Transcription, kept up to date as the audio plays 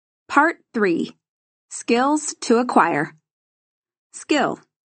Part 3. Skills to acquire. Skill.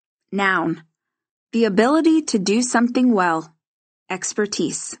 Noun. The ability to do something well.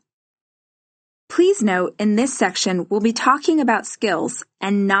 Expertise. Please note, in this section, we'll be talking about skills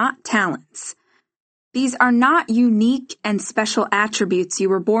and not talents. These are not unique and special attributes you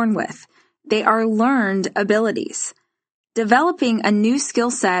were born with. They are learned abilities. Developing a new skill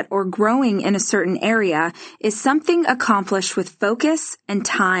set or growing in a certain area is something accomplished with focus and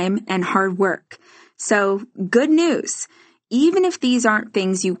time and hard work. So, good news. Even if these aren't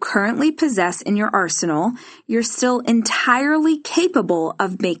things you currently possess in your arsenal, you're still entirely capable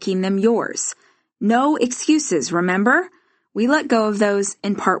of making them yours. No excuses, remember? We let go of those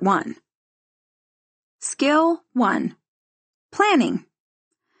in Part 1. Skill 1. Planning.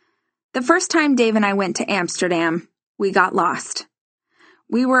 The first time Dave and I went to Amsterdam, we got lost.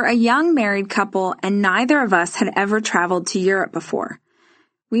 We were a young married couple and neither of us had ever traveled to Europe before.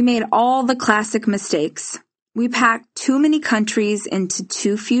 We made all the classic mistakes. We packed too many countries into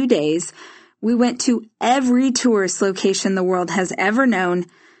too few days. We went to every tourist location the world has ever known.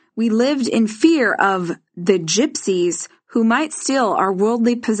 We lived in fear of the gypsies who might steal our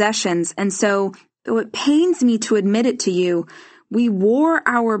worldly possessions, and so, though it pains me to admit it to you, we wore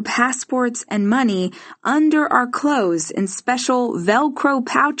our passports and money under our clothes in special Velcro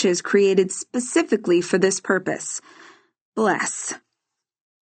pouches created specifically for this purpose. Bless.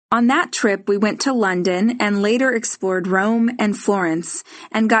 On that trip, we went to London and later explored Rome and Florence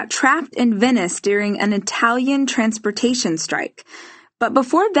and got trapped in Venice during an Italian transportation strike. But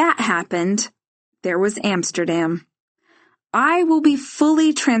before that happened, there was Amsterdam. I will be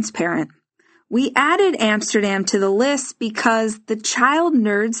fully transparent. We added Amsterdam to the list because the child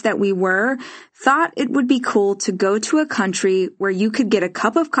nerds that we were thought it would be cool to go to a country where you could get a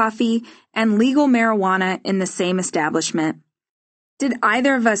cup of coffee and legal marijuana in the same establishment. Did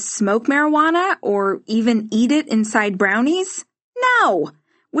either of us smoke marijuana or even eat it inside brownies? No!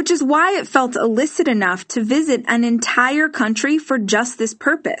 Which is why it felt illicit enough to visit an entire country for just this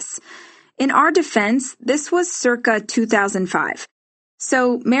purpose. In our defense, this was circa 2005.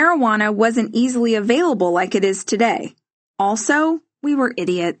 So marijuana wasn't easily available like it is today. Also, we were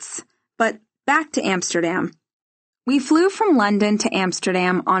idiots. But back to Amsterdam. We flew from London to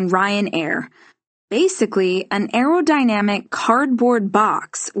Amsterdam on Ryanair. Basically, an aerodynamic cardboard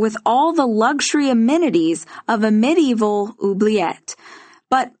box with all the luxury amenities of a medieval oubliette.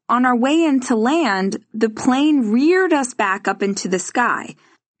 But on our way into land, the plane reared us back up into the sky.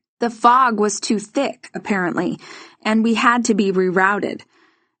 The fog was too thick, apparently, and we had to be rerouted.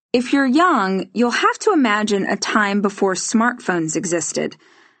 If you're young, you'll have to imagine a time before smartphones existed.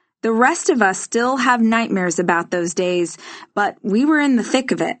 The rest of us still have nightmares about those days, but we were in the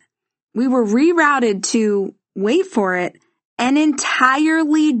thick of it. We were rerouted to, wait for it, an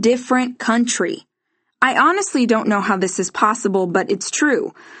entirely different country. I honestly don't know how this is possible, but it's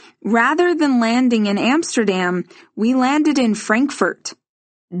true. Rather than landing in Amsterdam, we landed in Frankfurt,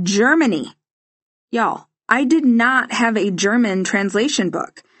 Germany. Y'all, I did not have a German translation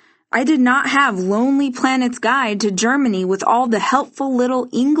book. I did not have Lonely Planet's Guide to Germany with all the helpful little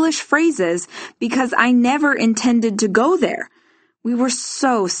English phrases because I never intended to go there. We were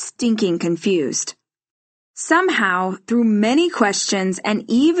so stinking confused. Somehow, through many questions and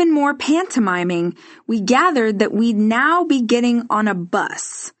even more pantomiming, we gathered that we'd now be getting on a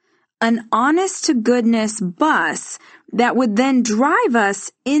bus. An honest-to-goodness bus that would then drive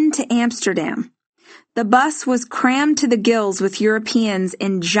us into Amsterdam. The bus was crammed to the gills with Europeans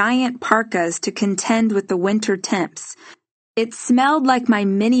in giant parkas to contend with the winter temps. It smelled like my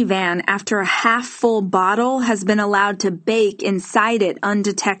minivan after a half-full bottle has been allowed to bake inside it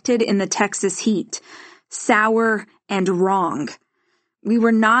undetected in the Texas heat. Sour and wrong. We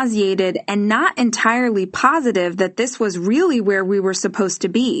were nauseated and not entirely positive that this was really where we were supposed to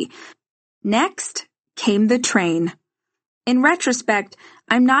be. Next came the train. In retrospect,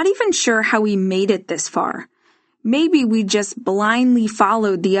 I'm not even sure how we made it this far. Maybe we just blindly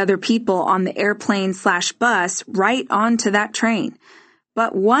followed the other people on the airplane/bus right onto that train.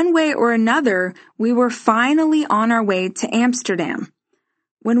 But one way or another, we were finally on our way to Amsterdam.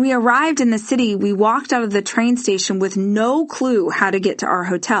 When we arrived in the city, we walked out of the train station with no clue how to get to our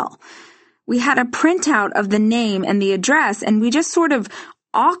hotel. We had a printout of the name and the address, and we just sort of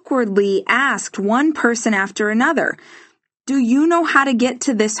awkwardly asked one person after another, "Do you know how to get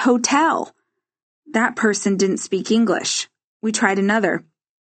to this hotel?" That person didn't speak English. We tried another.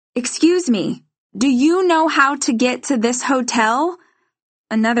 "Excuse me, do you know how to get to this hotel?"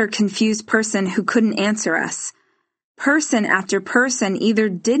 Another confused person who couldn't answer us. Person after person either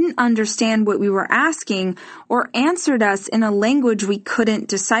didn't understand what we were asking or answered us in a language we couldn't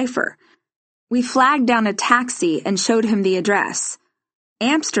decipher. We flagged down a taxi and showed him the address.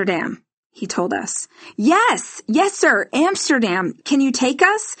 Amsterdam, he told us. Yes, sir, Amsterdam. Can you take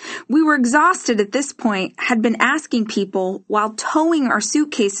us? We were exhausted at this point, had been asking people while towing our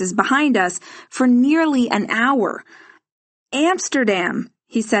suitcases behind us for nearly an hour. Amsterdam,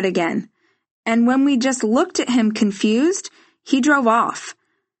 he said again. And when we just looked at him confused, he drove off.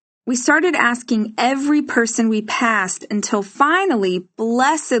 We started asking every person we passed until finally,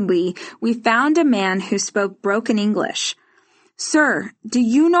 blessedly, we found a man who spoke broken English. Sir, do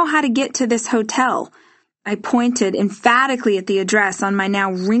you know how to get to this hotel? I pointed emphatically at the address on my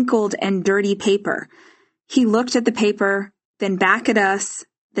now wrinkled and dirty paper. He looked at the paper, then back at us,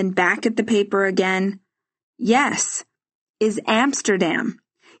 then back at the paper again. Yes, is Amsterdam.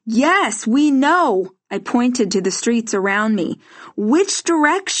 Yes, we know. I pointed to the streets around me. Which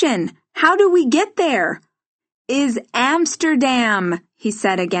direction? How do we get there? Is Amsterdam, he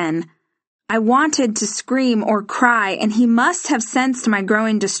said again. I wanted to scream or cry, and he must have sensed my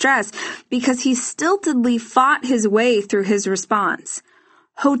growing distress because he stiltedly fought his way through his response.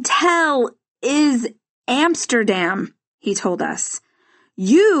 Hotel is Amsterdam, he told us.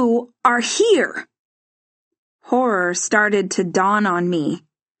 You are here. Horror started to dawn on me.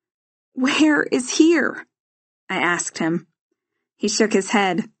 Where is here? I asked him. He shook his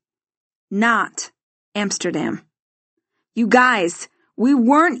head. Not Amsterdam. You guys, we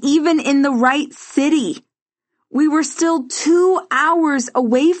weren't even in the right city. We were still 2 hours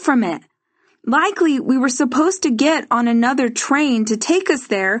away from it. Likely we were supposed to get on another train to take us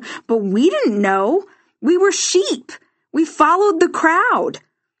there, but we didn't know. We were sheep. We followed the crowd.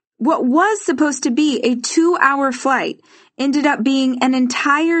 What was supposed to be a 2-hour flight ended up being an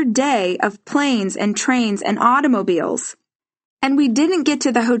entire day of planes and trains and automobiles. And we didn't get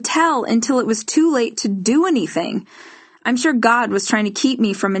to the hotel until it was too late to do anything. I'm sure God was trying to keep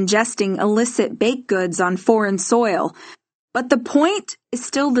me from ingesting illicit baked goods on foreign soil. But the point is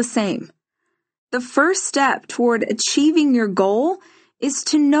still the same. The first step toward achieving your goal is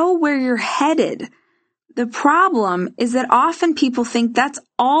to know where you're headed. The problem is that often people think that's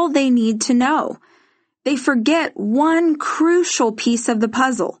all they need to know. They forget one crucial piece of the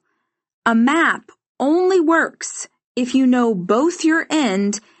puzzle. A map only works if you know both your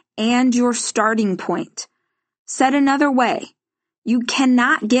end and your starting point. Said another way, you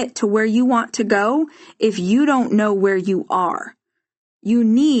cannot get to where you want to go if you don't know where you are. You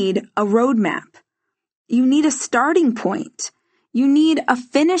need a roadmap. You need a starting point. You need a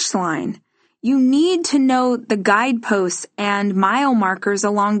finish line. You need to know the guideposts and mile markers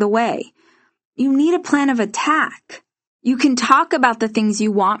along the way. You need a plan of attack. You can talk about the things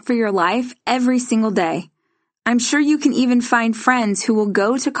you want for your life every single day. I'm sure you can even find friends who will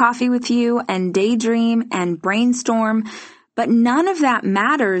go to coffee with you and daydream and brainstorm, but none of that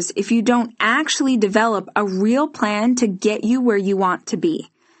matters if you don't actually develop a real plan to get you where you want to be.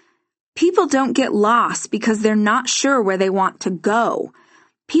 People don't get lost because they're not sure where they want to go.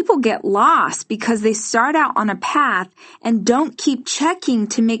 People get lost because they start out on a path and don't keep checking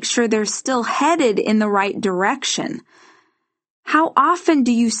to make sure they're still headed in the right direction. How often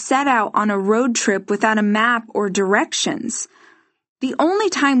do you set out on a road trip without a map or directions? The only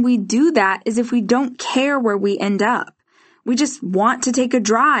time we do that is if we don't care where we end up. We just want to take a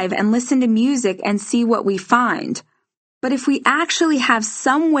drive and listen to music and see what we find. But if we actually have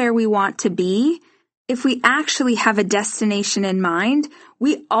somewhere we want to be, if we actually have a destination in mind,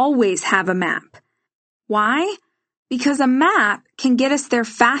 we always have a map. Why? Because a map can get us there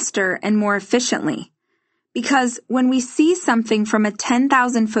faster and more efficiently. Because when we see something from a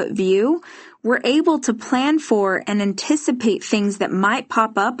 10,000-foot view, we're able to plan for and anticipate things that might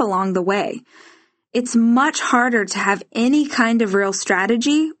pop up along the way. It's much harder to have any kind of real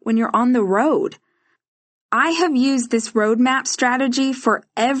strategy when you're on the road. I have used this roadmap strategy for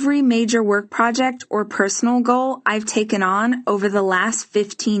every major work project or personal goal I've taken on over the last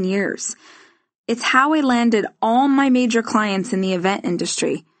 15 years. It's how I landed all my major clients in the event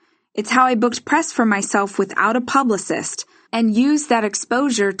industry. It's how I booked press for myself without a publicist and used that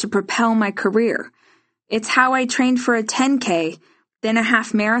exposure to propel my career. It's how I trained for a 10K, then a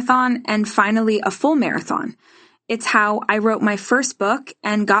half marathon, and finally a full marathon. It's how I wrote my first book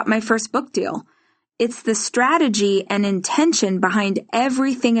and got my first book deal. It's the strategy and intention behind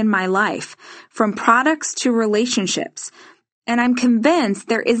everything in my life, from products to relationships. And I'm convinced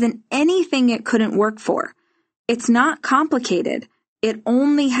there isn't anything it couldn't work for. It's not complicated. It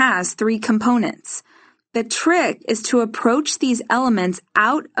only has 3 components. The trick is to approach these elements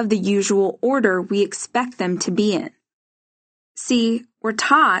out of the usual order we expect them to be in. See, we're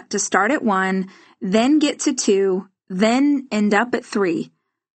taught to start at 1, then get to 2, then end up at 3.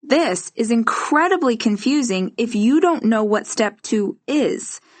 This is incredibly confusing if you don't know what step 2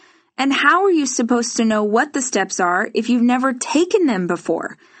 is. And how are you supposed to know what the steps are if you've never taken them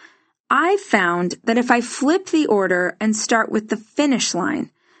before? I found that if I flip the order and start with the finish line,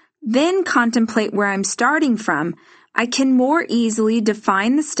 then contemplate where I'm starting from, I can more easily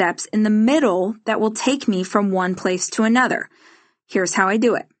define the steps in the middle that will take me from one place to another. Here's how I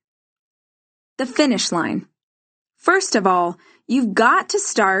do it. The finish line. First of all, you've got to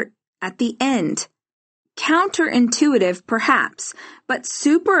start at the end. Counterintuitive, perhaps, but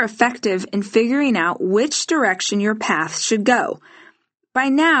super effective in figuring out which direction your path should go. By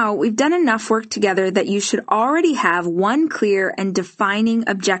now, we've done enough work together that you should already have one clear and defining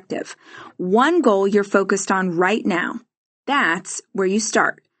objective, one goal you're focused on right now. That's where you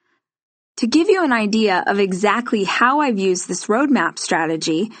start. To give you an idea of exactly how I've used this roadmap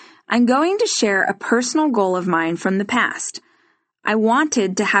strategy, I'm going to share a personal goal of mine from the past. I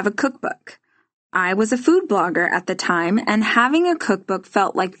wanted to have a cookbook. I was a food blogger at the time, and having a cookbook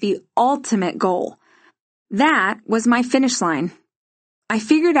felt like the ultimate goal. That was my finish line. I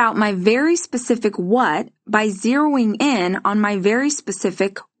figured out my very specific what by zeroing in on my very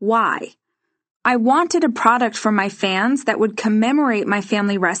specific why. I wanted a product for my fans that would commemorate my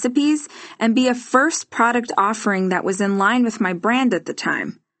family recipes and be a first product offering that was in line with my brand at the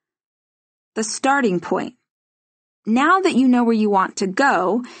time. The starting point. Now that you know where you want to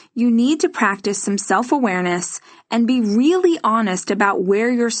go, you need to practice some self-awareness and be really honest about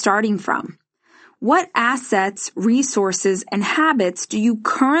where you're starting from. What assets, resources, and habits do you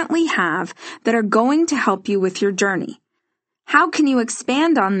currently have that are going to help you with your journey? How can you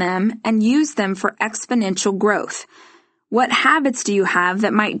expand on them and use them for exponential growth? What habits do you have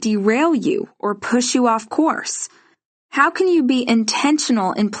that might derail you or push you off course? How can you be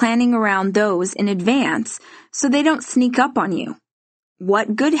intentional in planning around those in advance so they don't sneak up on you?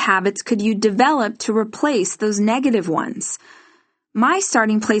 What good habits could you develop to replace those negative ones? My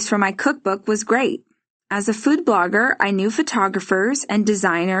starting place for my cookbook was great. As a food blogger, I knew photographers and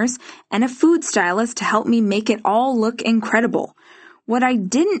designers and a food stylist to help me make it all look incredible. What I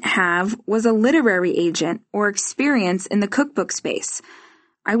didn't have was a literary agent or experience in the cookbook space.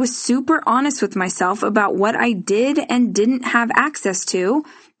 I was super honest with myself about what I did and didn't have access to,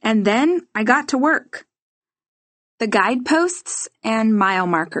 and then I got to work. The guideposts and mile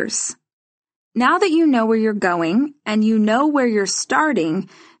markers. Now that you know where you're going and you know where you're starting,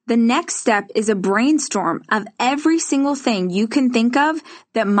 the next step is a brainstorm of every single thing you can think of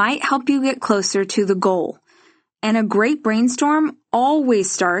that might help you get closer to the goal. And a great brainstorm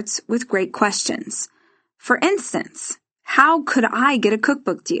always starts with great questions. For instance, how could I get a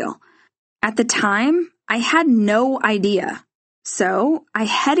cookbook deal? At the time, I had no idea. So I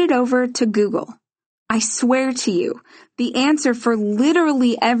headed over to Google. I swear to you, the answer for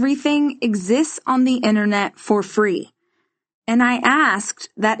literally everything exists on the internet for free. And I asked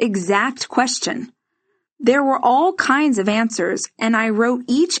that exact question. There were all kinds of answers, and I wrote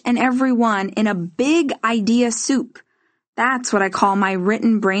each and every one in a big idea soup. That's what I call my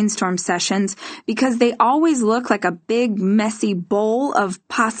written brainstorm sessions because they always look like a big, messy bowl of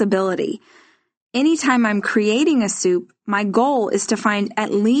possibility. Anytime I'm creating a soup, my goal is to find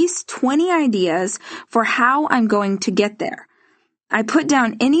at least 20 ideas for how I'm going to get there. I put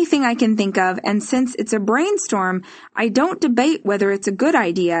down anything I can think of, and since it's a brainstorm, I don't debate whether it's a good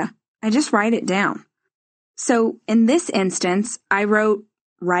idea. I just write it down. So in this instance, I wrote,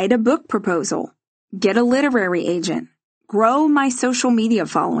 write a book proposal, get a literary agent, grow my social media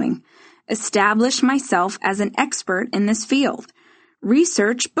following, establish myself as an expert in this field,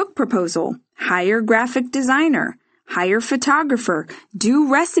 research book proposal, hire graphic designer, hire photographer,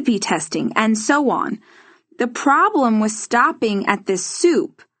 do recipe testing, and so on. The problem with stopping at this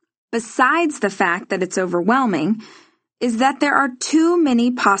soup, besides the fact that it's overwhelming, is that there are too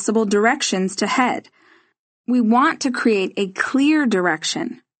many possible directions to head. We want to create a clear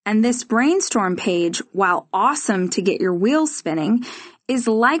direction, and this brainstorm page, while awesome to get your wheels spinning, is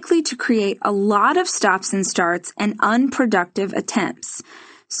likely to create a lot of stops and starts and unproductive attempts.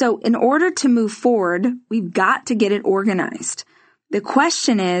 So in order to move forward, we've got to get it organized. The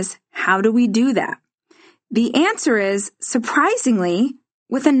question is, how do we do that? The answer is, surprisingly,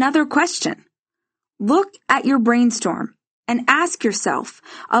 with another question. Look at your brainstorm and ask yourself,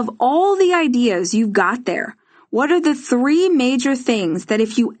 of all the ideas you've got there, what are the 3 major things that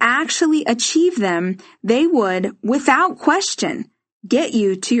if you actually achieve them, they would, without question, get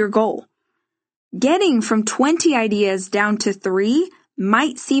you to your goal? Getting from 20 ideas down to 3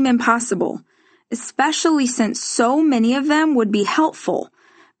 might seem impossible, especially since so many of them would be helpful.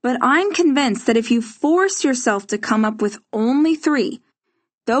 But I'm convinced that if you force yourself to come up with only 3,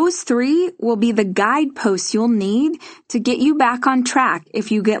 those 3 will be the guideposts you'll need to get you back on track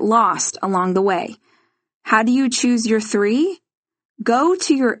if you get lost along the way. How do you choose your 3? Go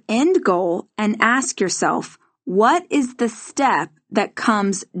to your end goal and ask yourself, what is the step that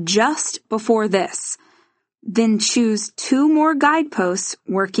comes just before this? Then choose 2 more guideposts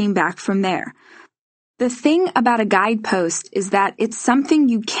working back from there. The thing about a guidepost is that it's something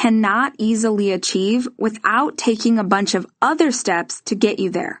you cannot easily achieve without taking a bunch of other steps to get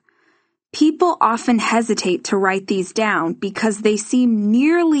you there. People often hesitate to write these down because they seem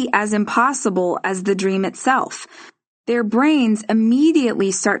nearly as impossible as the dream itself. Their brains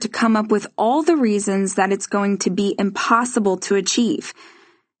immediately start to come up with all the reasons that it's going to be impossible to achieve.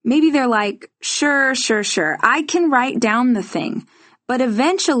 Maybe they're like, sure, I can write down the thing. But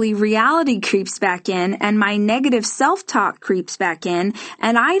eventually reality creeps back in and my negative self-talk creeps back in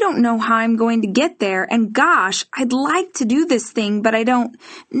and I don't know how I'm going to get there and gosh, I'd like to do this thing, but I don't.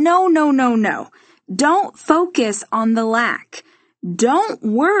 No. Don't focus on the lack. Don't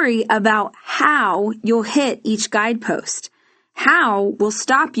worry about how you'll hit each guidepost. How will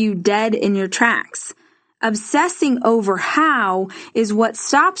stop you dead in your tracks. Obsessing over how is what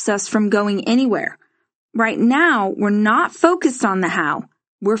stops us from going anywhere. Right now, we're not focused on the how.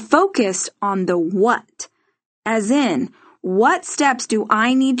 We're focused on the what. As in, what steps do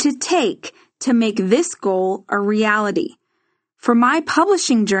I need to take to make this goal a reality? For my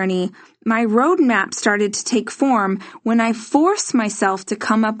publishing journey, my roadmap started to take form when I forced myself to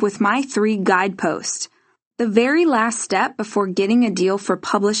come up with my 3 guideposts. The very last step before getting a deal for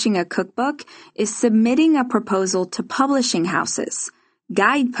publishing a cookbook is submitting a proposal to publishing houses.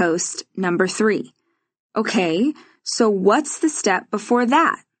 Guidepost number 3. Okay, so what's the step before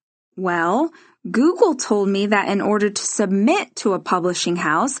that? Well, Google told me that in order to submit to a publishing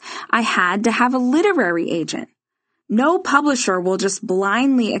house, I had to have a literary agent. No publisher will just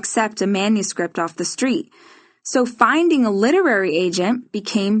blindly accept a manuscript off the street. So finding a literary agent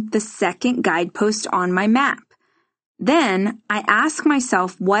became the second guidepost on my map. Then I asked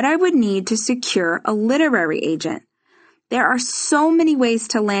myself what I would need to secure a literary agent. There are so many ways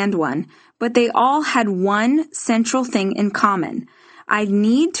to land one, but they all had one central thing in common. I'd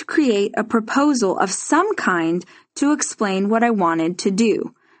need to create a proposal of some kind to explain what I wanted to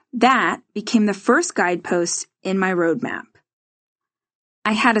do. That became the first guidepost in my roadmap.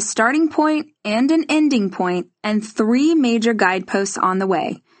 I had a starting point and an ending point and 3 major guideposts on the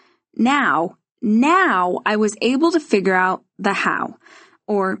way. Now I was able to figure out the how,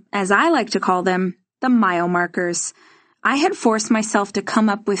 or as I like to call them, the mile markers. I had forced myself to come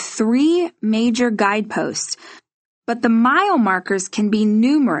up with 3 major guideposts, but the mile markers can be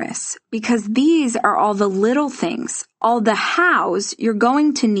numerous because these are all the little things, all the hows you're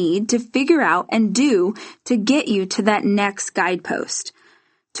going to need to figure out and do to get you to that next guidepost.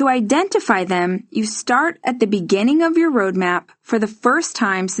 To identify them, you start at the beginning of your roadmap for the first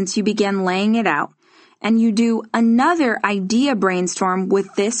time since you began laying it out, and you do another idea brainstorm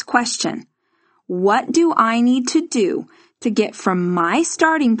with this question. What do I need to do to get from my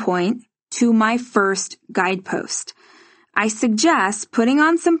starting point to my first guidepost? I suggest putting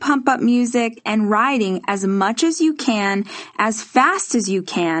on some pump-up music and writing as much as you can, as fast as you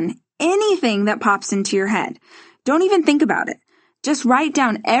can, anything that pops into your head. Don't even think about it. Just write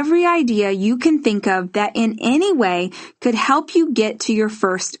down every idea you can think of that in any way could help you get to your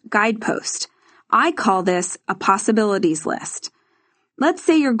first guidepost. I call this a possibilities list. Let's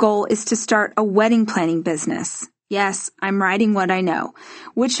say your goal is to start a wedding planning business. Yes, I'm writing what I know,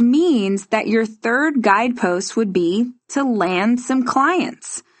 which means that your third guidepost would be to land some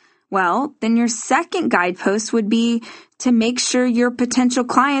clients. Well, then your second guidepost would be to make sure your potential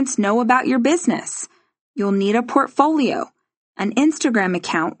clients know about your business. You'll need a portfolio, an Instagram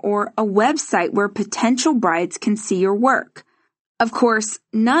account, or a website where potential brides can see your work. Of course,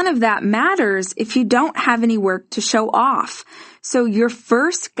 none of that matters if you don't have any work to show off. So your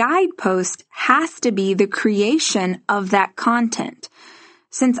first guidepost has to be the creation of that content.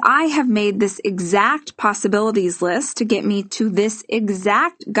 Since I have made this exact possibilities list to get me to this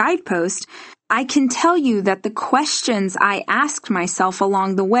exact guidepost, I can tell you that the questions I asked myself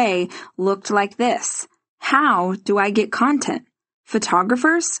along the way looked like this. How do I get content?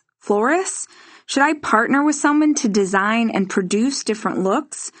 Photographers? Florists? Should I partner with someone to design and produce different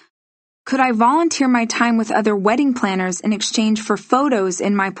looks? Could I volunteer my time with other wedding planners in exchange for photos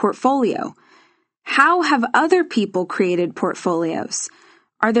in my portfolio? How have other people created portfolios?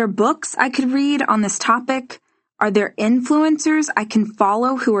 Are there books I could read on this topic? Are there influencers I can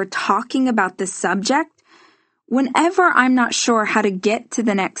follow who are talking about this subject? Whenever I'm not sure how to get to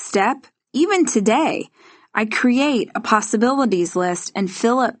the next step, even today, I create a possibilities list and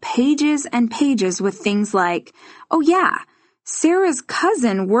fill up pages and pages with things like, oh yeah, Sarah's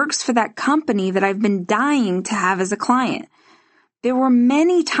cousin works for that company that I've been dying to have as a client. There were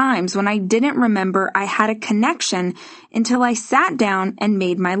many times when I didn't remember I had a connection until I sat down and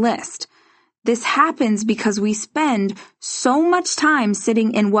made my list. This happens because we spend so much time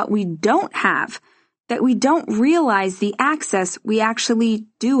sitting in what we don't have that we don't realize the access we actually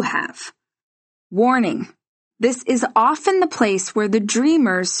do have. Warning. This is often the place where the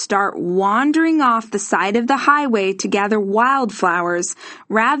dreamers start wandering off the side of the highway to gather wildflowers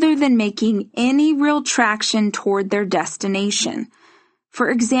rather than making any real traction toward their destination. For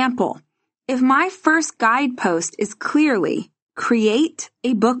example, if my first guidepost is clearly, create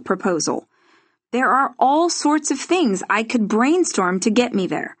a book proposal, there are all sorts of things I could brainstorm to get me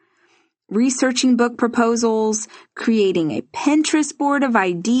there. Researching book proposals, creating a Pinterest board of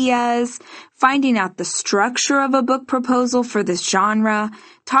ideas, finding out the structure of a book proposal for this genre,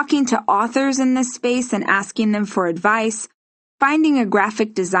 talking to authors in this space and asking them for advice, finding a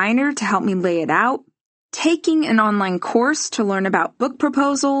graphic designer to help me lay it out, taking an online course to learn about book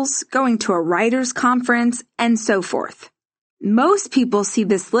proposals, going to a writer's conference, and so forth. Most people see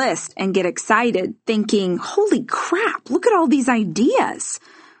this list and get excited, thinking, holy crap, look at all these ideas.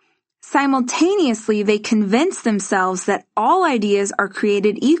 Simultaneously, they convince themselves that all ideas are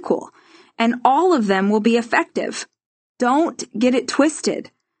created equal, and all of them will be effective. Don't get it twisted.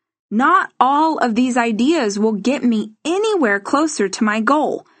 Not all of these ideas will get me anywhere closer to my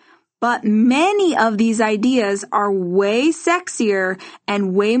goal, but many of these ideas are way sexier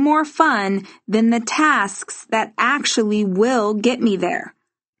and way more fun than the tasks that actually will get me there.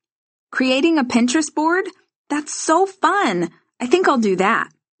 Creating a Pinterest board? That's so fun. I think I'll do that.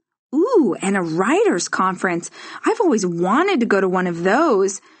 Ooh, and a writer's conference. I've always wanted to go to one of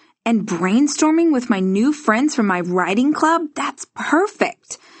those. And brainstorming with my new friends from my writing club, that's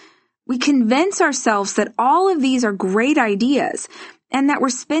perfect. We convince ourselves that all of these are great ideas and that we're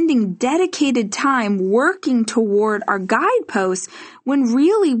spending dedicated time working toward our guideposts when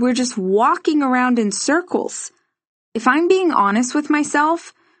really we're just walking around in circles. If I'm being honest with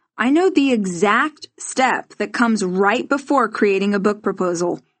myself, I know the exact step that comes right before creating a book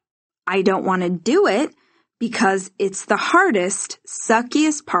proposal. I don't want to do it because it's the hardest,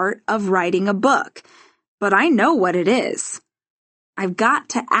 suckiest part of writing a book, but I know what it is. I've got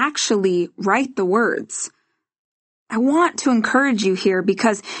to actually write the words. I want to encourage you here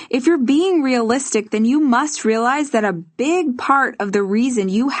because if you're being realistic, then you must realize that a big part of the reason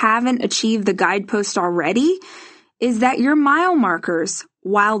you haven't achieved the guidepost already is that your mile markers,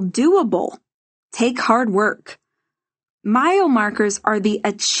 while doable, take hard work. Mile markers are the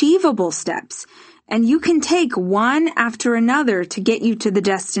achievable steps, and you can take one after another to get you to the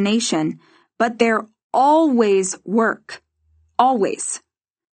destination, but they're always work. Always.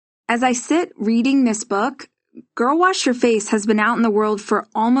 As I sit reading this book, Girl Wash Your Face has been out in the world for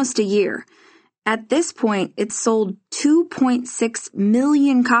almost a year. At this point, it's sold 2.6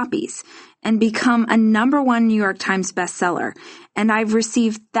 million copies and become a #1 New York Times bestseller. And I've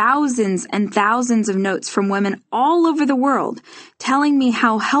received thousands and thousands of notes from women all over the world telling me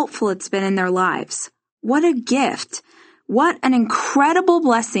how helpful it's been in their lives. What a gift. What an incredible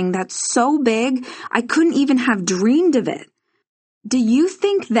blessing that's so big I couldn't even have dreamed of it. Do you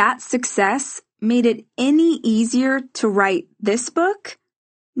think that success made it any easier to write this book?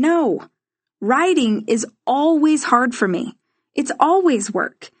 No. Writing is always hard for me. It's always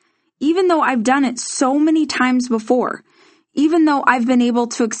work. Even though I've done it so many times before, even though I've been able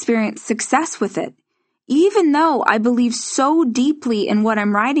to experience success with it, even though I believe so deeply in what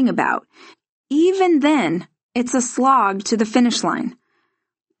I'm writing about, even then, it's a slog to the finish line.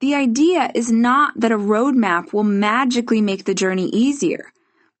 The idea is not that a roadmap will magically make the journey easier.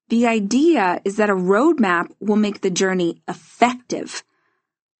 The idea is that a roadmap will make the journey effective.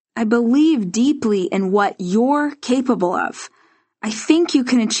 I believe deeply in what you're capable of. I think you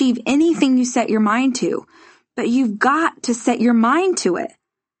can achieve anything you set your mind to, but you've got to set your mind to it.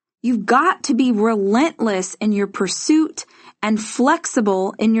 You've got to be relentless in your pursuit and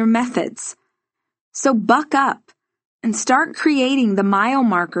flexible in your methods. So buck up and start creating the mile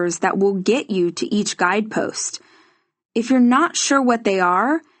markers that will get you to each guidepost. If you're not sure what they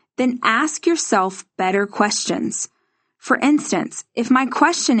are, then ask yourself better questions. For instance, if my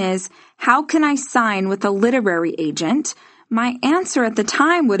question is, how can I sign with a literary agent? My answer at the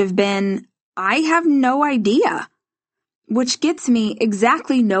time would have been, I have no idea, which gets me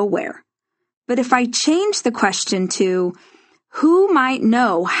exactly nowhere. But if I change the question to, who might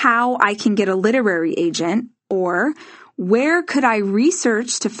know how I can get a literary agent? Or, where could I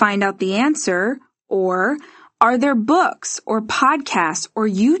research to find out the answer? Or, are there books or podcasts or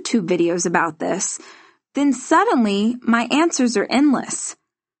YouTube videos about this? Then suddenly my answers are endless.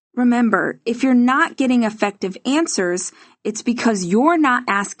 Remember, if you're not getting effective answers, it's because you're not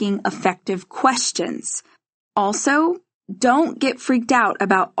asking effective questions. Also, don't get freaked out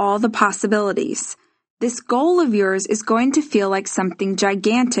about all the possibilities. This goal of yours is going to feel like something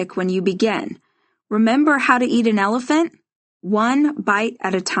gigantic when you begin. Remember how to eat an elephant? One bite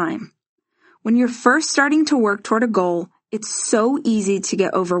at a time. When you're first starting to work toward a goal, it's so easy to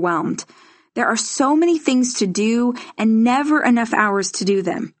get overwhelmed. There are so many things to do and never enough hours to do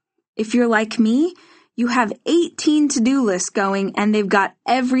them. If you're like me, you have 18 to-do lists going and they've got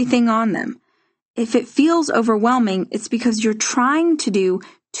everything on them. If it feels overwhelming, it's because you're trying to do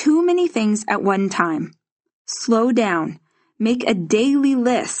too many things at one time. Slow down. Make a daily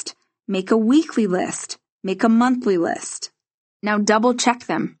list. Make a weekly list. Make a monthly list. Now double check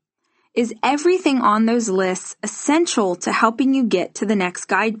them. Is everything on those lists essential to helping you get to the next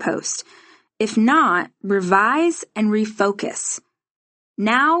guidepost? If not, revise and refocus.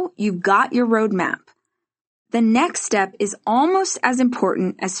 Now you've got your roadmap. The next step is almost as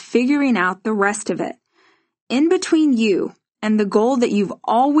important as figuring out the rest of it. In between you and the goal that you've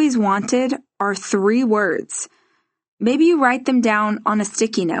always wanted are 3 words. Maybe you write them down on a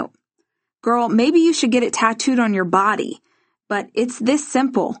sticky note. Girl, maybe you should get it tattooed on your body, but it's this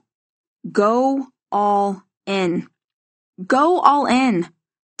simple. Go all in. Go all in.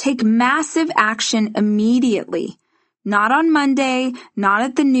 Take massive action immediately. Not on Monday, not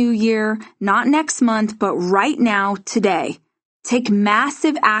at the new year, not next month, but right now, today. Take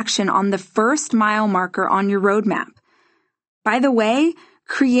massive action on the first mile marker on your roadmap. By the way,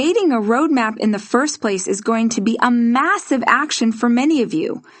 creating a roadmap in the first place is going to be a massive action for many of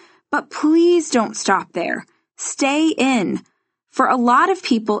you. But please don't stop there. Stay in. For a lot of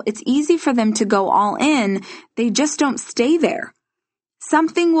people, it's easy for them to go all in. They just don't stay there.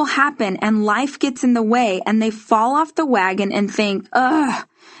 Something will happen and life gets in the way and they fall off the wagon and think,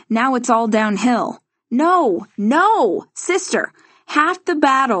 now it's all downhill. No, sister. Half the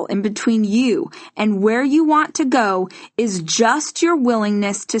battle in between you and where you want to go is just your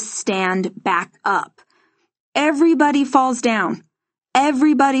willingness to stand back up. Everybody falls down.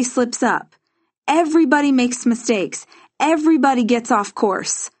 Everybody slips up. Everybody makes mistakes. Everybody gets off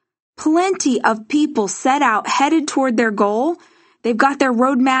course. Plenty of people set out headed toward their goal. They've got their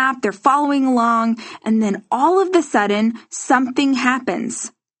roadmap, they're following along, and then all of a sudden, something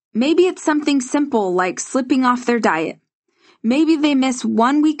happens. Maybe it's something simple like slipping off their diet. Maybe they miss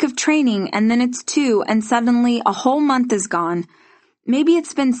 1 week of training and then it's 2 and suddenly a whole month is gone. Maybe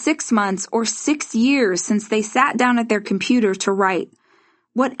it's been 6 months or 6 years since they sat down at their computer to write.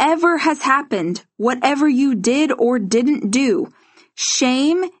 Whatever has happened, whatever you did or didn't do,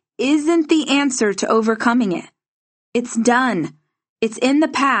 shame isn't the answer to overcoming it. It's done. It's in the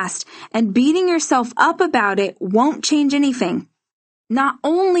past, and beating yourself up about it won't change anything. Not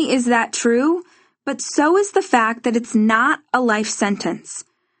only is that true, but so is the fact that it's not a life sentence.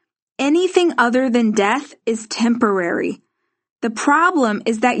 Anything other than death is temporary. The problem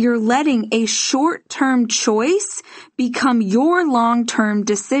is that you're letting a short-term choice become your long-term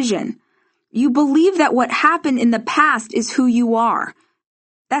decision. You believe that what happened in the past is who you are.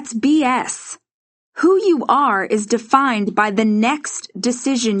 That's BS. Who you are is defined by the next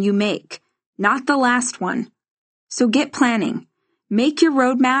decision you make, not the last one. So get planning, make your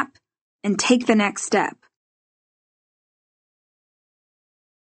roadmap, and take the next step.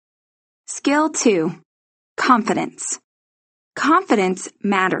 Skill 2. Confidence. Confidence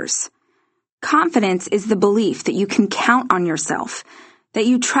matters. Confidence is the belief that you can count on yourself, that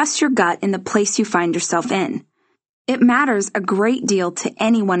you trust your gut in the place you find yourself in. It matters a great deal to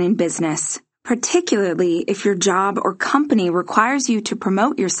anyone in business, particularly if your job or company requires you to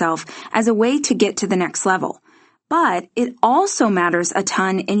promote yourself as a way to get to the next level. But it also matters a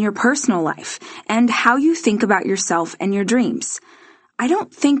ton in your personal life and how you think about yourself and your dreams. I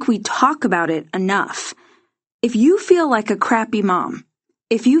don't think we talk about it enough. If you feel like a crappy mom,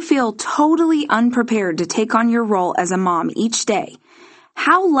 if you feel totally unprepared to take on your role as a mom each day,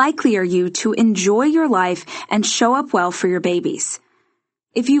 how likely are you to enjoy your life and show up well for your babies?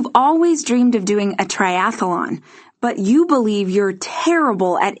 If you've always dreamed of doing a triathlon, but you believe you're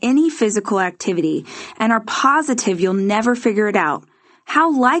terrible at any physical activity and are positive you'll never figure it out,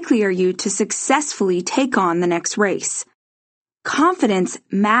 how likely are you to successfully take on the next race? Confidence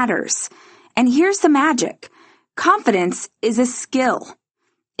matters. And here's the magic. Confidence is a skill.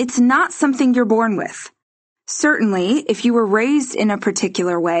 It's not something you're born with. Certainly, if you were raised in a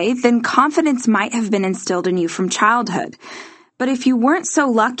particular way, then confidence might have been instilled in you from childhood. But if you weren't so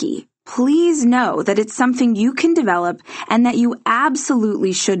lucky, please know that it's something you can develop and that you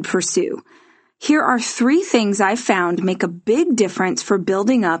absolutely should pursue. Here are 3 things I've found make a big difference for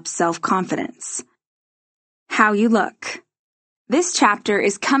building up self-confidence. How you look. This chapter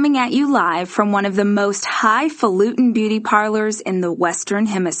is coming at you live from one of the most highfalutin beauty parlors in the Western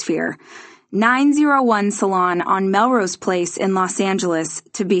Hemisphere, 901 Salon on Melrose Place in Los Angeles,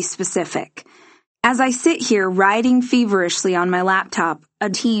 to be specific. As I sit here writing feverishly on my laptop, a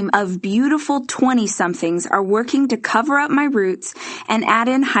team of beautiful 20-somethings are working to cover up my roots and add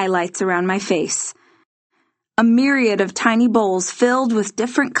in highlights around my face. A myriad of tiny bowls filled with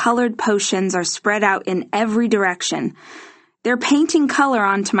different colored potions are spread out in every direction. They're painting color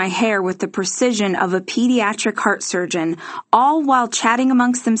onto my hair with the precision of a pediatric heart surgeon, all while chatting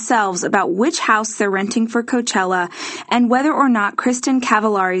amongst themselves about which house they're renting for Coachella and whether or not Kristen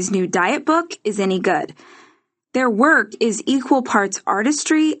Cavallari's new diet book is any good. Their work is equal parts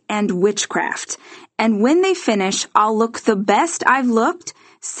artistry and witchcraft, and when they finish, I'll look the best I've looked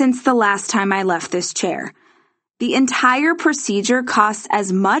since the last time I left this chair. The entire procedure costs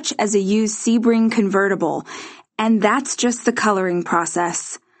as much as a used Sebring convertible, and that's just the coloring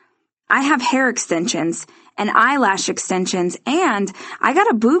process. I have hair extensions and eyelash extensions, and I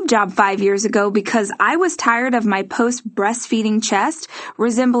got a boob job 5 years ago because I was tired of my post-breastfeeding chest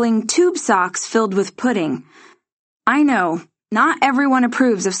resembling tube socks filled with pudding. I know, not everyone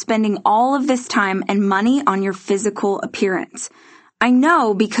approves of spending all of this time and money on your physical appearance. I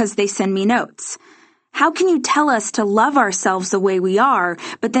know because they send me notes. How can you tell us to love ourselves the way we are,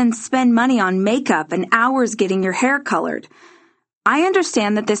 but then spend money on makeup and hours getting your hair colored? I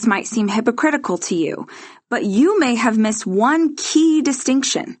understand that this might seem hypocritical to you, but you may have missed one key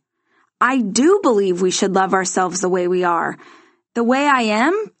distinction. I do believe we should love ourselves the way we are. The way I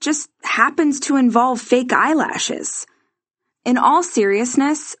am just happens to involve fake eyelashes. In all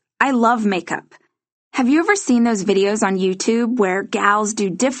seriousness, I love makeup. Have you ever seen those videos on YouTube where gals do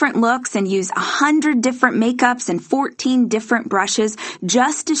different looks and use 100 different makeups and 14 different brushes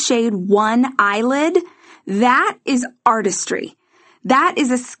just to shade one eyelid? That is artistry. That is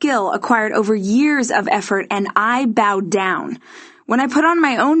a skill acquired over years of effort, and I bow down. When I put on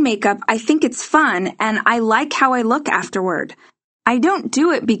my own makeup, I think it's fun and I like how I look afterward. I don't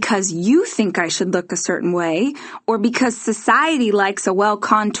do it because you think I should look a certain way or because society likes a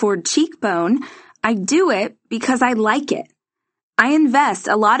well-contoured cheekbone. I do it because I like it. I invest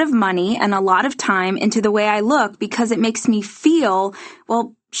a lot of money and a lot of time into the way I look because it makes me feel,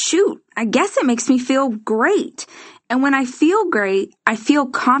 I guess it makes me feel great. And when I feel great, I feel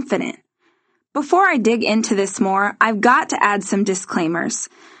confident. Before I dig into this more, I've got to add some disclaimers.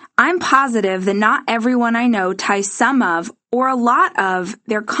 I'm positive that not everyone I know ties some of or a lot of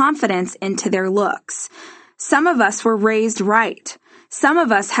their confidence into their looks. Some of us were raised right. Some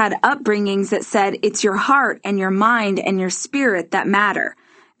of us had upbringings that said it's your heart and your mind and your spirit that matter.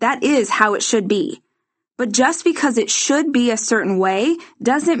 That is how it should be. But just because it should be a certain way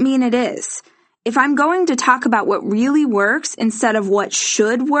doesn't mean it is. If I'm going to talk about what really works instead of what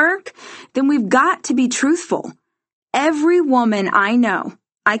should work, then we've got to be truthful. Every woman I know,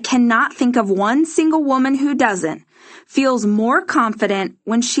 I cannot think of one single woman who doesn't, feels more confident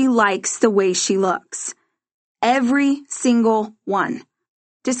when she likes the way she looks. Every single one.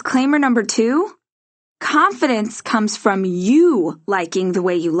 Disclaimer number 2, confidence comes from you liking the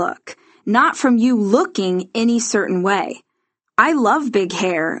way you look, not from you looking any certain way. I love big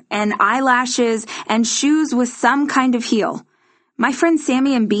hair and eyelashes and shoes with some kind of heel. My friend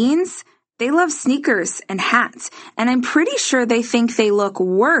Sammy and Beans, they love sneakers and hats, and I'm pretty sure they think they look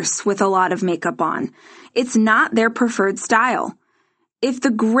worse with a lot of makeup on. It's not their preferred style. If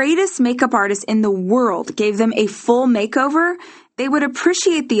the greatest makeup artist in the world gave them a full makeover, they would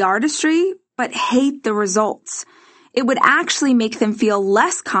appreciate the artistry, but hate the results. It would actually make them feel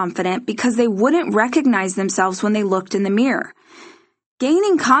less confident because they wouldn't recognize themselves when they looked in the mirror.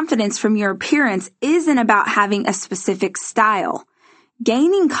 Gaining confidence from your appearance isn't about having a specific style.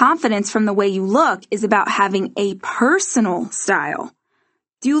 Gaining confidence from the way you look is about having a personal style.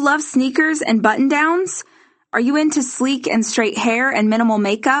 Do you love sneakers and button-downs? Are you into sleek and straight hair and minimal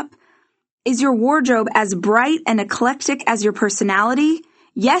makeup? Is your wardrobe as bright and eclectic as your personality?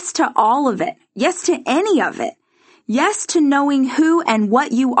 Yes to all of it. Yes to any of it. Yes to knowing who and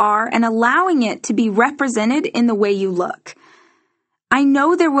what you are and allowing it to be represented in the way you look. I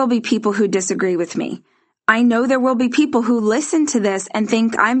know there will be people who disagree with me. I know there will be people who listen to this and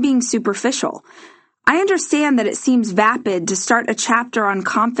think I'm being superficial. I understand that it seems vapid to start a chapter on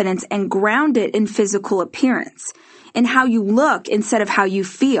confidence and ground it in physical appearance, in how you look instead of how you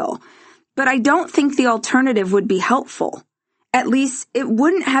feel, but I don't think the alternative would be helpful. At least, it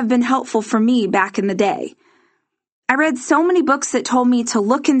wouldn't have been helpful for me back in the day. I read so many books that told me to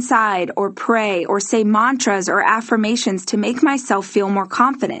look inside or pray or say mantras or affirmations to make myself feel more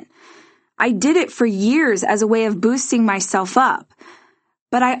confident. I did it for years as a way of boosting myself up.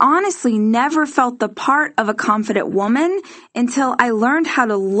 But I honestly never felt the part of a confident woman until I learned how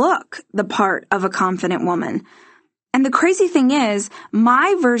to look the part of a confident woman. And the crazy thing is,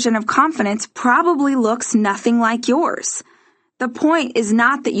 my version of confidence probably looks nothing like yours. The point is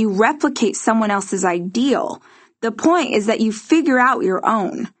not that you replicate someone else's ideal. The point is that you figure out your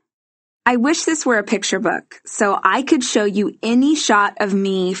own. I wish this were a picture book, so I could show you any shot of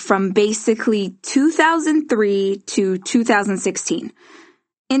me from basically 2003 to 2016.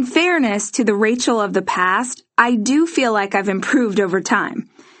 In fairness to the Rachel of the past, I do feel like I've improved over time.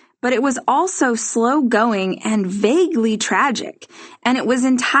 But it was also slow going and vaguely tragic, and it was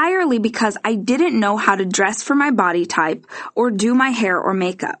entirely because I didn't know how to dress for my body type or do my hair or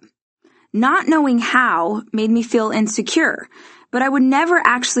makeup. Not knowing how made me feel insecure, but I would never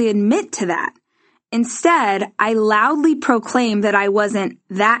actually admit to that. Instead, I loudly proclaimed that I wasn't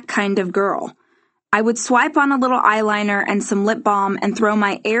that kind of girl. I would swipe on a little eyeliner and some lip balm and throw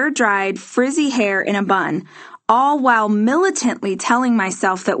my air-dried, frizzy hair in a bun, all while militantly telling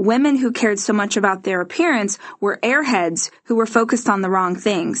myself that women who cared so much about their appearance were airheads who were focused on the wrong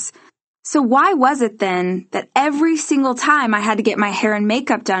things. So why was it then that every single time I had to get my hair and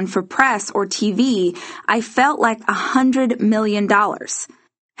makeup done for press or TV, I felt like $100 million?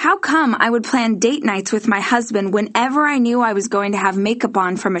 How come I would plan date nights with my husband whenever I knew I was going to have makeup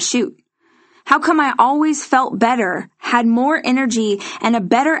on from a shoot? How come I always felt better, had more energy, and a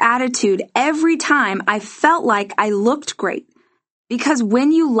better attitude every time I felt like I looked great? Because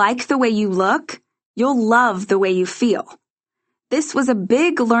when you like the way you look, you'll love the way you feel. This was a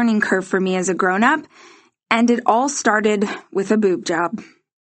big learning curve for me as a grown-up, and it all started with a boob job.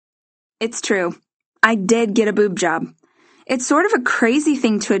 It's true. I did get a boob job. It's sort of a crazy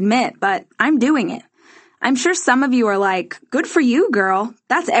thing to admit, but I'm doing it. I'm sure some of you are like, good for you, girl.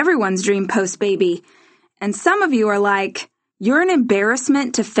 That's everyone's dream post-baby. And some of you are like, you're an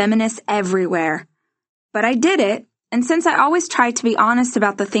embarrassment to feminists everywhere. But I did it, and since I always try to be honest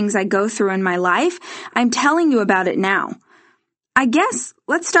about the things I go through in my life, I'm telling you about it now. I guess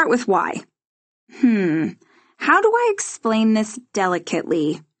let's start with why. How do I explain this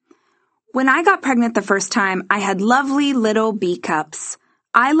delicately? When I got pregnant the first time, I had lovely little B cups.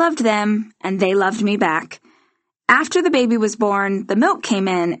 I loved them, and they loved me back. After the baby was born, the milk came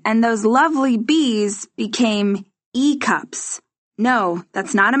in, and those lovely B's became E cups. No,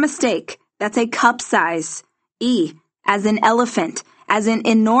 that's not a mistake. That's a cup size. E, as in elephant, as in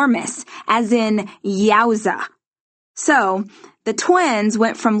enormous, as in yowza. So, the twins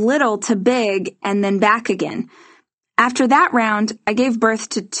went from little to big and then back again. After that round, I gave birth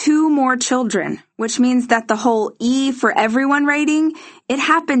to 2 more children, which means that the whole E for everyone rating, it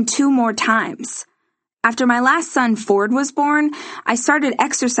happened 2 more times. After my last son, Ford, was born, I started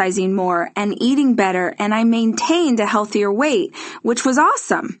exercising more and eating better, and I maintained a healthier weight, which was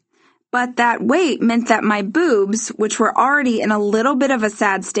awesome. But that weight meant that my boobs, which were already in a little bit of a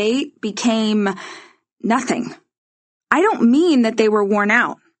sad state, became nothing. I don't mean that they were worn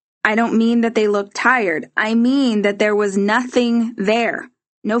out. I don't mean that they looked tired. I mean that there was nothing there.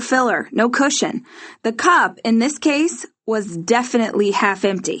 No filler, no cushion. The cup, in this case, was definitely half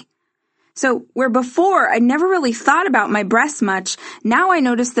empty. So where before I never really thought about my breasts much, now I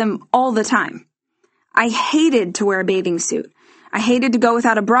notice them all the time. I hated to wear a bathing suit. I hated to go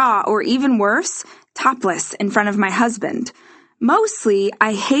without a bra, or even worse, topless in front of my husband. Mostly,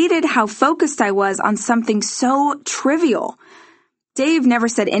 I hated how focused I was on something so trivial. Dave never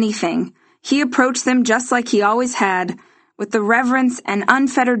said anything. He approached them just like he always had, with the reverence and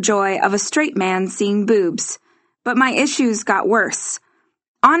unfettered joy of a straight man seeing boobs. But my issues got worse.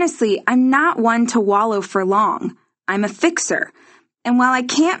 Honestly, I'm not one to wallow for long. I'm a fixer. And while I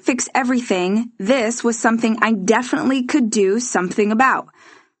can't fix everything, this was something I definitely could do something about.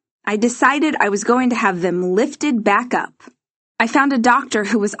 I decided I was going to have them lifted back up. I found a doctor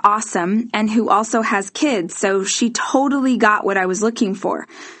who was awesome and who also has kids, so she totally got what I was looking for.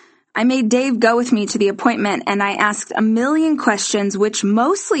 I made Dave go with me to the appointment, and I asked a million questions, which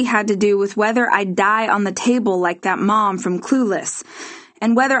mostly had to do with whether I'd die on the table like that mom from Clueless,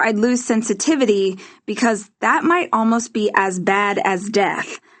 and whether I'd lose sensitivity, because that might almost be as bad as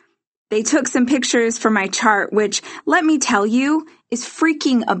death. They took some pictures for my chart, which, let me tell you, is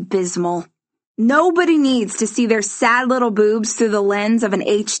freaking abysmal. Nobody needs to see their sad little boobs through the lens of an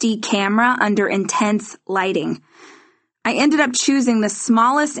HD camera under intense lighting. I ended up choosing the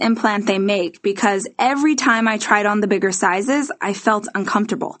smallest implant they make because every time I tried on the bigger sizes, I felt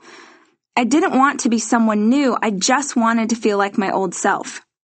uncomfortable. I didn't want to be someone new, I just wanted to feel like my old self.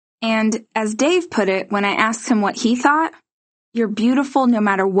 And as Dave put it when I asked him what he thought, "You're beautiful no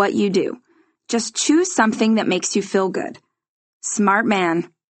matter what you do. Just choose something that makes you feel good." Smart man.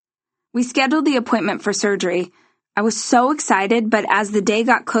 We scheduled the appointment for surgery. I was so excited, but as the day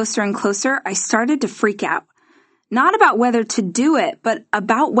got closer and closer, I started to freak out. Not about whether to do it, but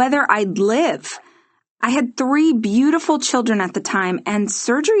about whether I'd live. I had 3 beautiful children at the time, and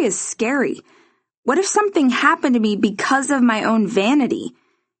surgery is scary. What if something happened to me because of my own vanity?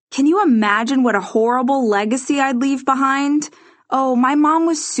 Can you imagine what a horrible legacy I'd leave behind? Oh, my mom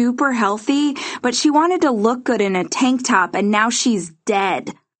was super healthy, but she wanted to look good in a tank top, and now she's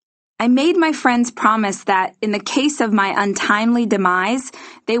dead. I made my friends promise that in the case of my untimely demise,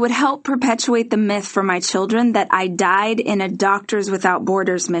 they would help perpetuate the myth for my children that I died in a Doctors Without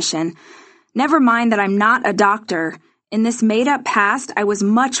Borders mission. Never mind that I'm not a doctor. In this made-up past, I was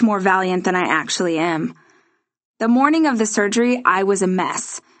much more valiant than I actually am. The morning of the surgery, I was a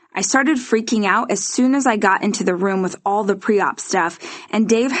mess. I started freaking out as soon as I got into the room with all the pre-op stuff, and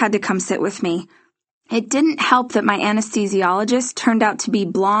Dave had to come sit with me. It didn't help that my anesthesiologist turned out to be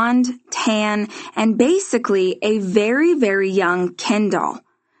blonde, tan, and basically a very, very young Ken doll.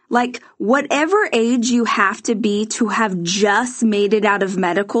 Like, whatever age you have to be to have just made it out of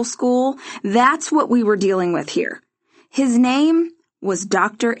medical school, that's what we were dealing with here. His name was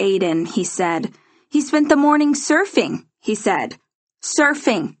Dr. Aiden, he said. He spent the morning surfing, he said.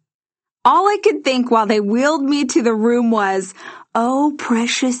 Surfing. All I could think while they wheeled me to the room was, "Oh,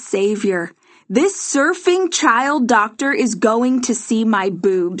 precious Savior, this surfing child doctor is going to see my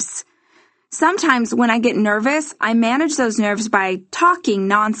boobs." Sometimes when I get nervous, I manage those nerves by talking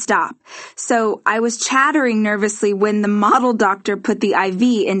nonstop. So I was chattering nervously when the model doctor put the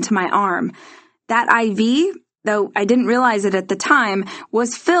IV into my arm. That IV, though I didn't realize it at the time,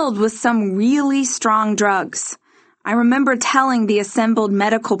 was filled with some really strong drugs. I remember telling the assembled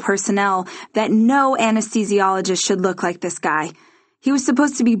medical personnel that no anesthesiologist should look like this guy. He was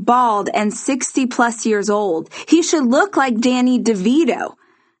supposed to be bald and 60 plus years old. He should look like Danny DeVito.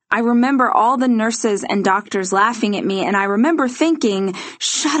 I remember all the nurses and doctors laughing at me, and I remember thinking,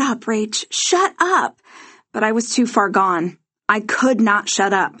 "Shut up, Rach, shut up." But I was too far gone. I could not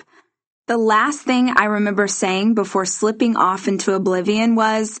shut up. The last thing I remember saying before slipping off into oblivion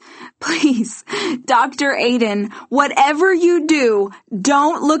was, "Please, Dr. Aiden, whatever you do,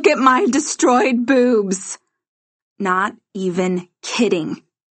 don't look at my destroyed boobs." Not even kidding.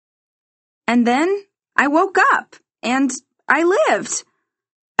 And then I woke up, and I lived.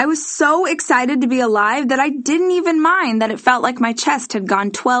 I was so excited to be alive that I didn't even mind that it felt like my chest had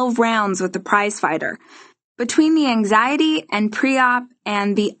gone 12 rounds with the prizefighter. Between the anxiety and pre-op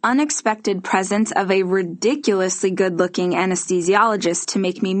and the unexpected presence of a ridiculously good-looking anesthesiologist to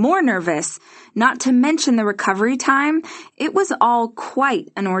make me more nervous, not to mention the recovery time, it was all quite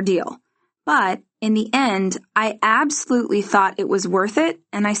an ordeal. But in the end, I absolutely thought it was worth it,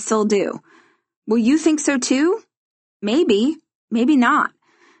 and I still do. Will you think so too? Maybe, maybe not.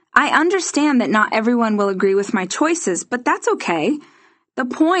 I understand that not everyone will agree with my choices, but that's okay. The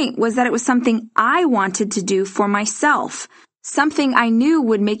point was that it was something I wanted to do for myself, something I knew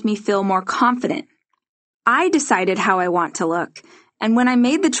would make me feel more confident. I decided how I want to look, and when I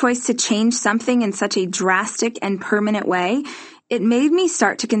made the choice to change something in such a drastic and permanent way, it made me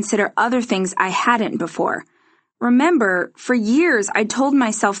start to consider other things I hadn't before. Remember, for years I told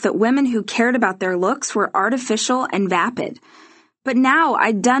myself that women who cared about their looks were artificial and vapid. But now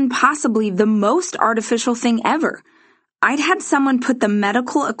I'd done possibly the most artificial thing ever. I'd had someone put the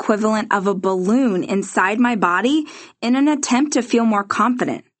medical equivalent of a balloon inside my body in an attempt to feel more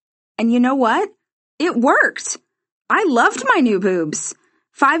confident. And you know what? It worked. I loved my new boobs.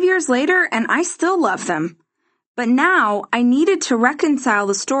 5 years later, and I still love them. But now I needed to reconcile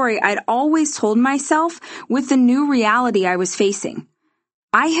the story I'd always told myself with the new reality I was facing.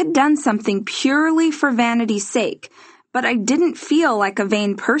 I had done something purely for vanity's sake, but I didn't feel like a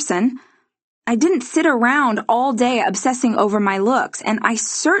vain person. I didn't sit around all day obsessing over my looks, and I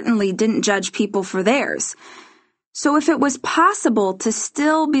certainly didn't judge people for theirs. So if it was possible to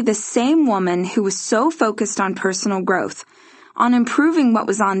still be the same woman who was so focused on personal growth, on improving what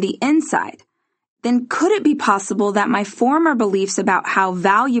was on the inside, then could it be possible that my former beliefs about how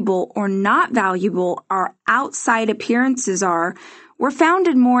valuable or not valuable our outside appearances are were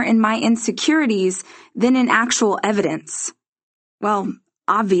founded more in my insecurities than in actual evidence? Well,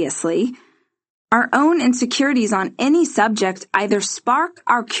 obviously. Our own insecurities on any subject either spark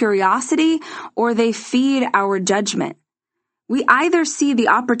our curiosity or they feed our judgment. We either see the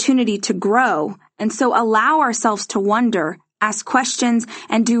opportunity to grow and so allow ourselves to wonder, ask questions,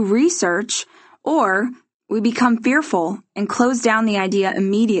 and do research, or we become fearful and close down the idea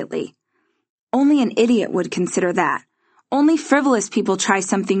immediately. Only an idiot would consider that. Only frivolous people try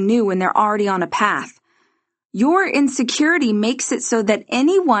something new when they're already on a path. Your insecurity makes it so that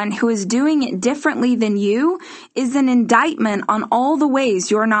anyone who is doing it differently than you is an indictment on all the ways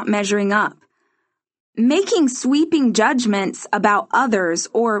you're not measuring up. Making sweeping judgments about others,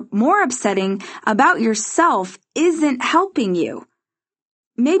 or more upsetting, about yourself, isn't helping you.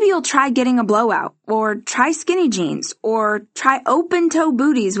 Maybe you'll try getting a blowout, or try skinny jeans, or try open-toe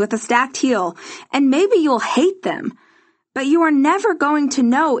booties with a stacked heel, and maybe you'll hate them. But you are never going to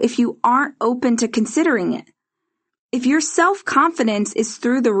know if you aren't open to considering it. If your self-confidence is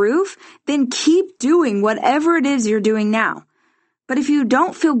through the roof, then keep doing whatever it is you're doing now. But if you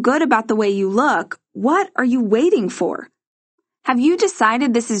don't feel good about the way you look, what are you waiting for? Have you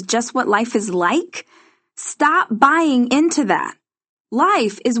decided this is just what life is like? Stop buying into that.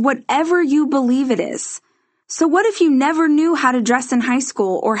 Life is whatever you believe it is. So what if you never knew how to dress in high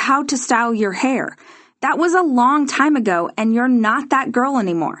school or how to style your hair? That was a long time ago, and you're not that girl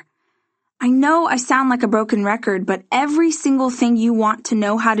anymore. I know I sound like a broken record, but every single thing you want to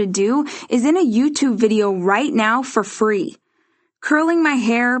know how to do is in a YouTube video right now for free. Curling my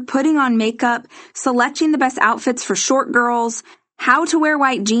hair, putting on makeup, selecting the best outfits for short girls, how to wear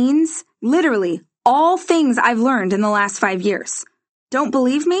white jeans, literally all things I've learned in the last 5 years. Don't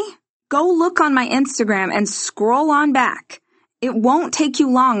believe me? Go look on my Instagram and scroll on back. It won't take you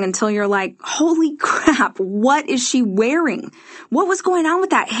long until you're like, holy crap, what is she wearing? What was going on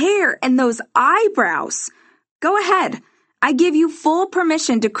with that hair and those eyebrows? Go ahead. I give you full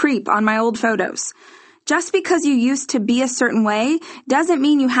permission to creep on my old photos. Just because you used to be a certain way doesn't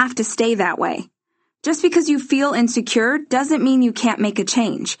mean you have to stay that way. Just because you feel insecure doesn't mean you can't make a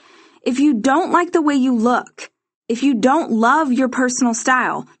change. If you don't like the way you look, if you don't love your personal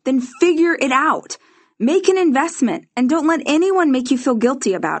style, then figure it out. Make an investment and don't let anyone make you feel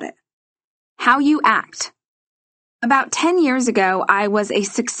guilty about it. How you act. About 10 years ago, I was a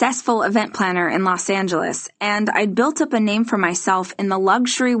successful event planner in Los Angeles, and I'd built up a name for myself in the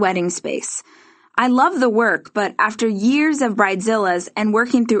luxury wedding space. I love the work, but after years of bridezillas and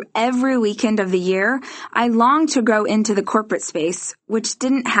working through every weekend of the year, I longed to grow into the corporate space, which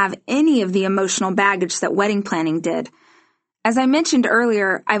didn't have any of the emotional baggage that wedding planning did. As I mentioned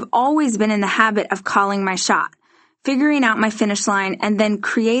earlier, I've always been in the habit of calling my shot, figuring out my finish line, and then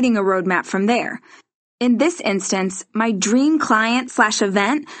creating a roadmap from there. In this instance, my dream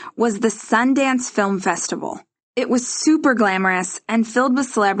client/event was the Sundance Film Festival. It was super glamorous and filled with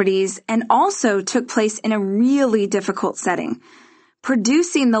celebrities and also took place in a really difficult setting.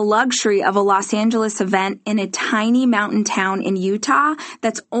 Producing the luxury of a Los Angeles event in a tiny mountain town in Utah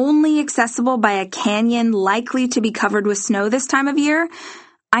that's only accessible by a canyon likely to be covered with snow this time of year,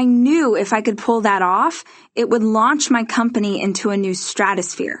 I knew if I could pull that off, it would launch my company into a new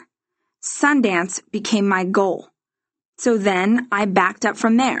stratosphere. Sundance became my goal. So then I backed up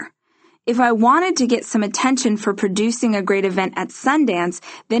from there. If I wanted to get some attention for producing a great event at Sundance,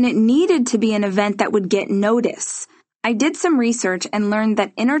 then it needed to be an event that would get notice. I did some research and learned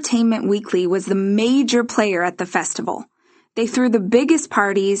that Entertainment Weekly was the major player at the festival. They threw the biggest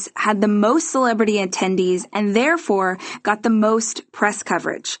parties, had the most celebrity attendees, and therefore got the most press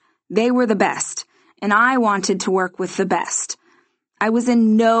coverage. They were the best, and I wanted to work with the best. I was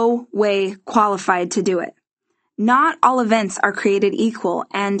in no way qualified to do it. Not all events are created equal,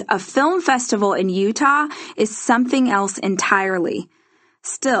 and a film festival in Utah is something else entirely.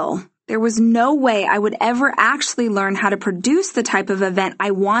 Still, there was no way I would ever actually learn how to produce the type of event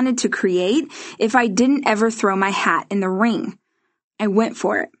I wanted to create if I didn't ever throw my hat in the ring. I went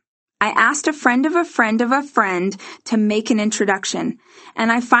for it. I asked a friend of a friend of a friend to make an introduction,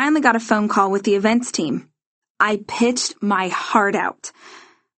 and I finally got a phone call with the events team. I pitched my heart out.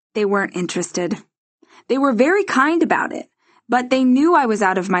 They weren't interested. They were very kind about it, but they knew I was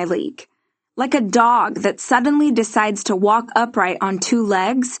out of my league. Like a dog that suddenly decides to walk upright on 2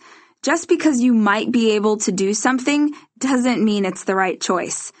 legs, just because you might be able to do something doesn't mean it's the right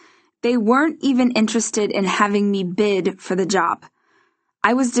choice. They weren't even interested in having me bid for the job.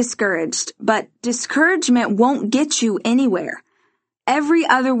 I was discouraged, but discouragement won't get you anywhere. Every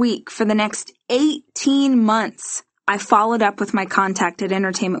other week for the next 18 months, I followed up with my contact at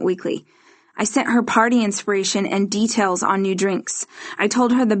Entertainment Weekly. I sent her party inspiration and details on new drinks. I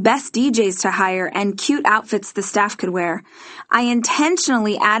told her the best DJs to hire and cute outfits the staff could wear. I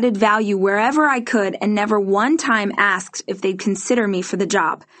intentionally added value wherever I could and never one time asked if they'd consider me for the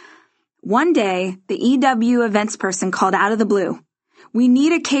job. One day, the EW events person called out of the blue. "We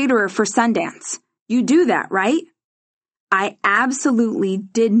need a caterer for Sundance. You do that, right?" I absolutely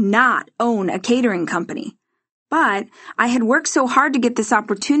did not own a catering company. But I had worked so hard to get this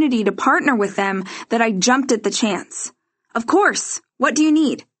opportunity to partner with them that I jumped at the chance. "Of course. What do you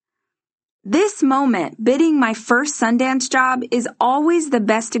need?" This moment, bidding my first Sundance job, is always the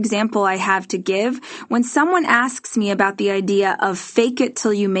best example I have to give when someone asks me about the idea of fake it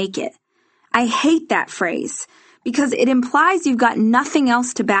till you make it. I hate that phrase because it implies you've got nothing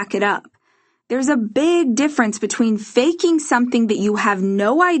else to back it up. There's a big difference between faking something that you have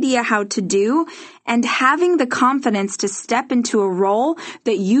no idea how to do and having the confidence to step into a role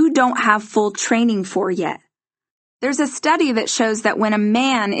that you don't have full training for yet. There's a study that shows that when a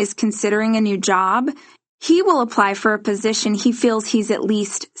man is considering a new job, he will apply for a position he feels he's at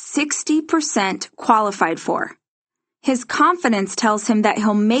least 60% qualified for. His confidence tells him that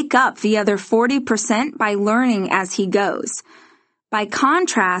he'll make up the other 40% by learning as he goes. By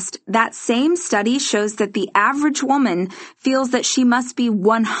contrast, that same study shows that the average woman feels that she must be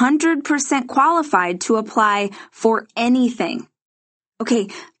 100% qualified to apply for anything. Okay,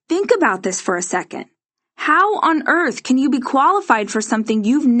 think about this for a second. How on earth can you be qualified for something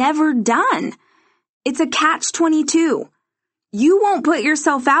you've never done? It's a catch-22. You won't put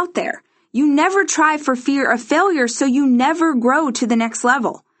yourself out there. You never try for fear of failure, so you never grow to the next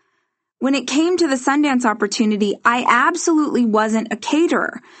level. When it came to the Sundance opportunity, I absolutely wasn't a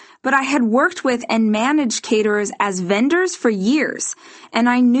caterer, but I had worked with and managed caterers as vendors for years, and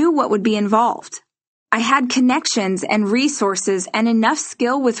I knew what would be involved. I had connections and resources and enough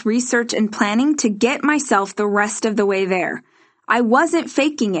skill with research and planning to get myself the rest of the way there. I wasn't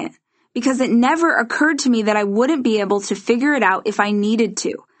faking it, because it never occurred to me that I wouldn't be able to figure it out if I needed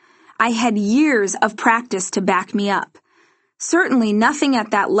to. I had years of practice to back me up. Certainly nothing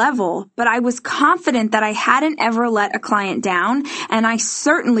at that level, but I was confident that I hadn't ever let a client down, and I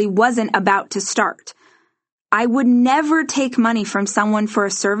certainly wasn't about to start. I would never take money from someone for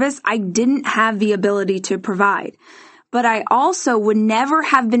a service I didn't have the ability to provide. But I also would never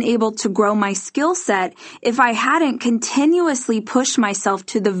have been able to grow my skill set if I hadn't continuously pushed myself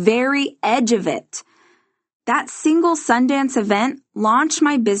to the very edge of it. That single Sundance event launched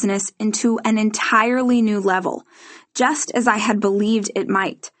my business into an entirely new level, just as I had believed it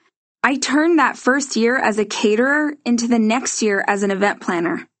might. I turned that first year as a caterer into the next year as an event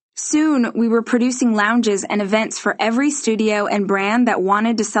planner. Soon, we were producing lounges and events for every studio and brand that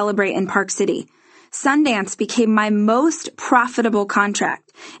wanted to celebrate in Park City. Sundance became my most profitable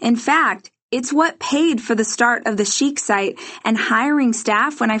contract. In fact, it's what paid for the start of the Chic site and hiring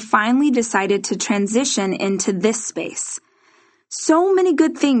staff when I finally decided to transition into this space. So many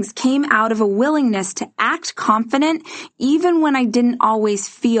good things came out of a willingness to act confident even when I didn't always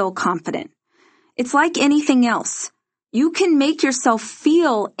feel confident. It's like anything else. You can make yourself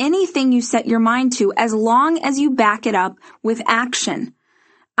feel anything you set your mind to as long as you back it up with action.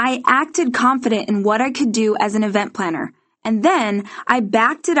 I acted confident in what I could do as an event planner, and then I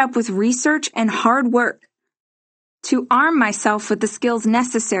backed it up with research and hard work to arm myself with the skills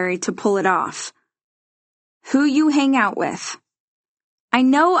necessary to pull it off. Who you hang out with. I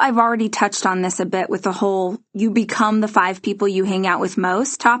know I've already touched on this a bit with the whole "you become the 5 people you hang out with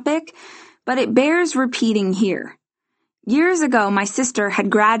most" topic, but it bears repeating here. Years ago, my sister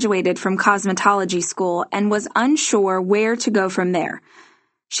had graduated from cosmetology school and was unsure where to go from there.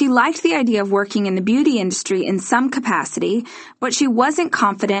 She liked the idea of working in the beauty industry in some capacity, but she wasn't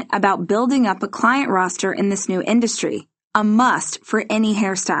confident about building up a client roster in this new industry, a must for any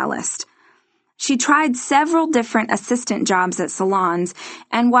hairstylist. She tried several different assistant jobs at salons,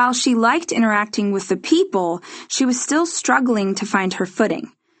 and while she liked interacting with the people, she was still struggling to find her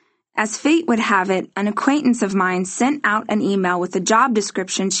footing. As fate would have it, an acquaintance of mine sent out an email with a job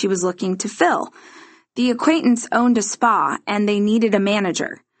description she was looking to fill. The acquaintance owned a spa, and they needed a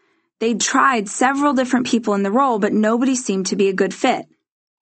manager. They'd tried several different people in the role, but nobody seemed to be a good fit.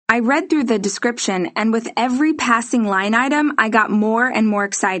 I read through the description, and with every passing line item, I got more and more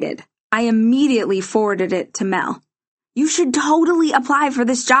excited. I immediately forwarded it to Mel. "You should totally apply for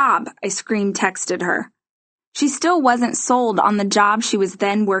this job," I scream texted her. She still wasn't sold on the job she was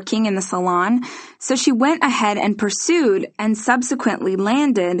then working in the salon, so she went ahead and pursued and subsequently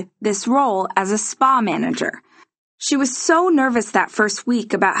landed this role as a spa manager. She was so nervous that first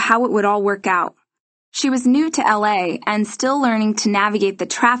week about how it would all work out. She was new to LA and still learning to navigate the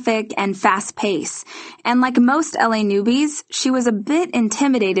traffic and fast pace. And like most LA newbies, she was a bit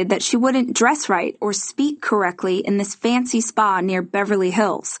intimidated that she wouldn't dress right or speak correctly in this fancy spa near Beverly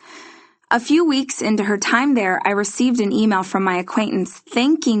Hills. A few weeks into her time there, I received an email from my acquaintance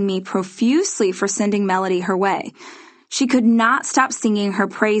thanking me profusely for sending Melody her way. She could not stop singing her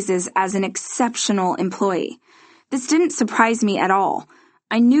praises as an exceptional employee. This didn't surprise me at all.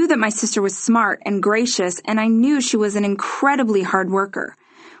 I knew that my sister was smart and gracious, and I knew she was an incredibly hard worker.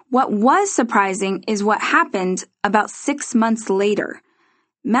 What was surprising is what happened about 6 months later.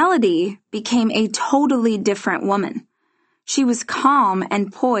 Melody became a totally different woman. She was calm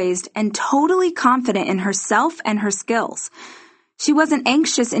and poised and totally confident in herself and her skills. She wasn't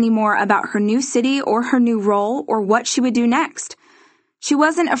anxious anymore about her new city or her new role or what she would do next. She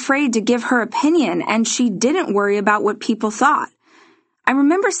wasn't afraid to give her opinion, and she didn't worry about what people thought. I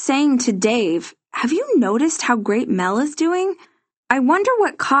remember saying to Dave, "Have you noticed how great Mel is doing? I wonder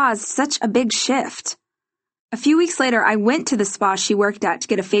what caused such a big shift." A few weeks later, I went to the spa she worked at to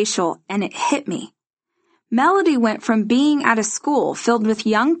get a facial, and it hit me. Melody went from being at a school filled with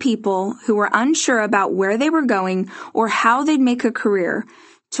young people who were unsure about where they were going or how they'd make a career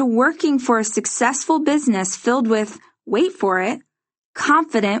to working for a successful business filled with, wait for it,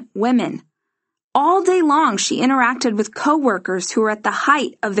 confident women. All day long, she interacted with coworkers who were at the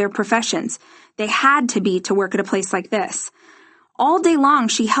height of their professions. They had to be to work at a place like this. All day long,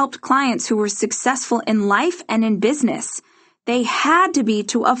 she helped clients who were successful in life and in business. They had to be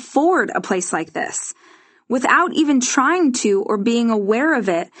to afford a place like this. Without even trying to or being aware of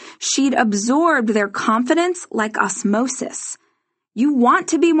it, she'd absorbed their confidence like osmosis. You want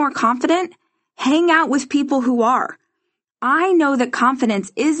to be more confident? Hang out with people who are. I know that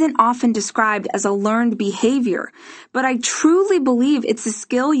confidence isn't often described as a learned behavior, but I truly believe it's a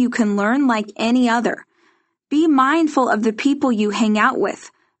skill you can learn like any other. Be mindful of the people you hang out with,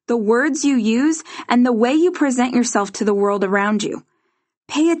 the words you use, and the way you present yourself to the world around you.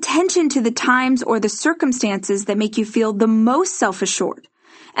 Pay attention to the times or the circumstances that make you feel the most self-assured,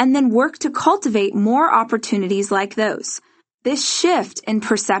 and then work to cultivate more opportunities like those. This shift in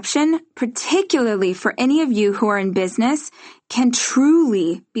perception, particularly for any of you who are in business, can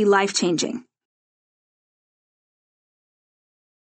truly be life-changing.